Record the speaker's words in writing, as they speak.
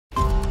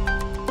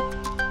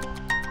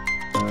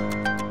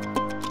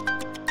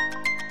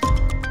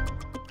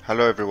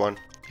Hello everyone,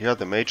 here are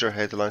the major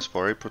headlines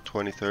for April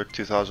 23,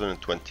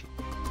 2020.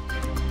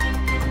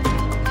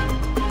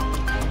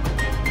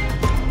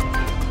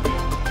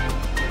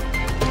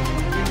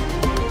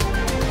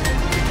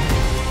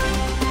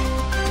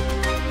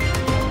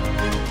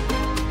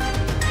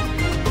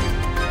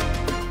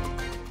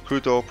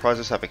 Crude oil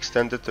prices have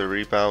extended the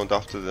rebound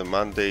after the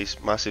Monday's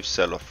massive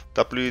sell-off.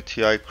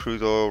 WTI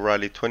crude oil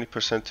rallied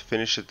 20% to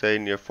finish the day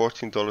near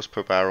 $14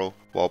 per barrel,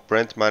 while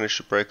Brent managed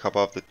to break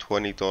above the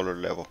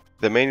 $20 level.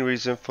 The main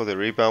reason for the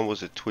rebound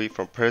was a tweet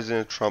from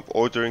President Trump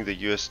ordering the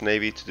US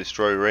Navy to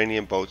destroy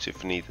Iranian boats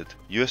if needed.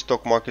 US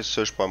stock markets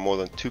surged by more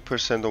than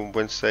 2% on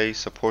Wednesday,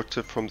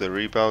 supported from the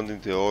rebound in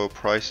the oil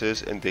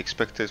prices and the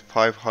expected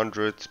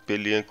 $500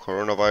 billion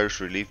coronavirus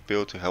relief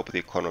bill to help the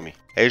economy.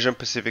 Asian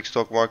Pacific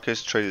stock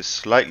markets traded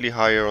slightly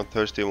higher on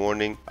Thursday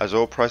morning as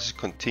oil prices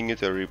continued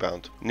their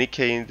rebound.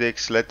 Nikkei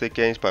index led the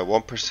gains by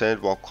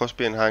 1%, while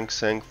Kospi and Hang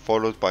Seng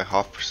followed by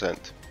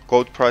 0.5%.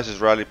 Gold prices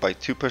rallied by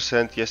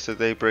 2%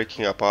 yesterday,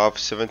 breaking above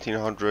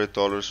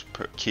 $1,700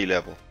 per key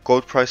level.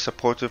 Gold price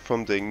supported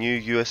from the new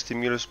US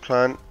stimulus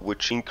plan,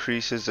 which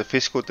increases the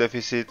fiscal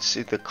deficits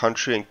in the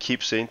country and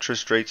keeps the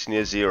interest rates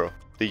near zero.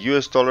 The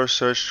US dollar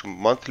surged to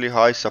monthly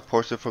highs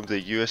supported from the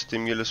US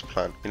stimulus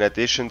plan. In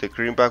addition, the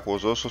greenback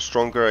was also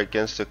stronger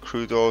against the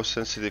crude oil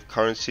sensitive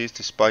currencies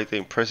despite the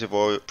impressive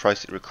oil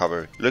price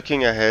recovery.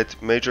 Looking ahead,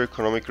 major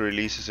economic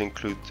releases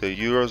include the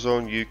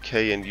Eurozone,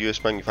 UK and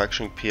US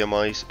manufacturing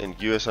PMIs and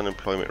US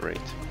unemployment rate.